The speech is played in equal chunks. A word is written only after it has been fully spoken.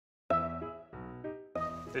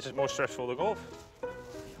This is more stressful than golf.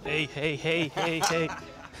 Hey, hey, hey, hey, hey.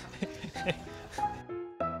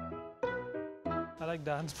 I like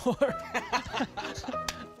dance more.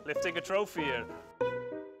 Lifting a trophy here.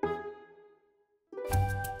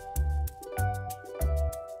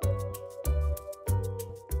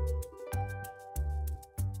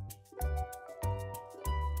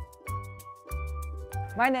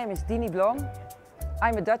 My name is Dini Blom.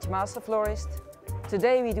 I'm a Dutch master florist.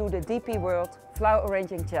 Today we do the DP World Flower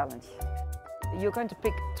Arranging Challenge. You're going to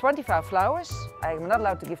pick 25 flowers. I'm not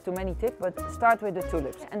allowed to give too many tips, but start with the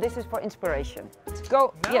tulips. And this is for inspiration.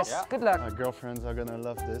 Go! No. Yes, Yeah. good luck. My girlfriends are gonna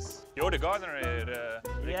love this. You're the gardener here.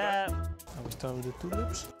 Yeah. I will start with the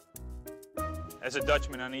tulips. As a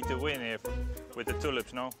Dutchman, I need to win here with the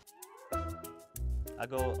tulips, no? I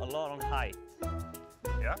go a lot on height.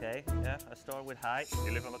 Yeah? Okay, yeah, I start with height.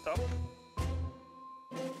 You live on the top?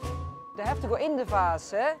 They have to go in the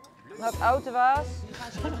vase, eh? Not out the vase.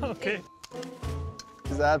 Okay.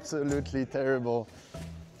 It's absolutely terrible.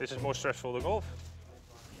 This is more stressful than golf.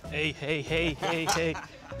 Hey, hey, hey, hey, hey.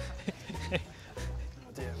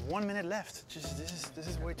 Dear, 1 minute left. Just, this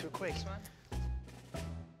is way too quick.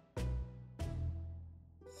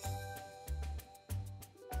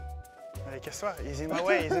 Hey, guess what? He's in my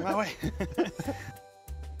way, he's in my way.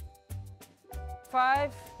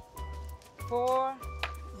 5, 4,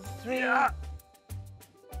 3, Yeah.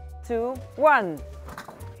 2, 1.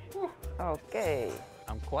 Okay.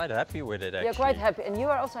 I'm quite happy with it, actually. You're quite happy. And you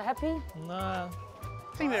are also happy? Nah.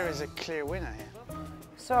 I think there is a clear winner here.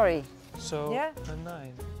 Sorry. So, Yeah? a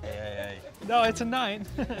 9. Hey, hey, hey. No, it's a 9.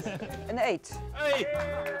 An 8. Hey!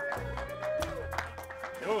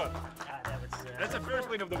 Jongen, that was, that's the first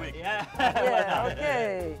win of the week. yeah. Yeah,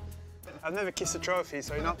 okay. I've never kissed a trophy,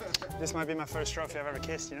 so you know, this might be my first trophy I've ever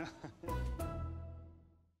kissed, you know?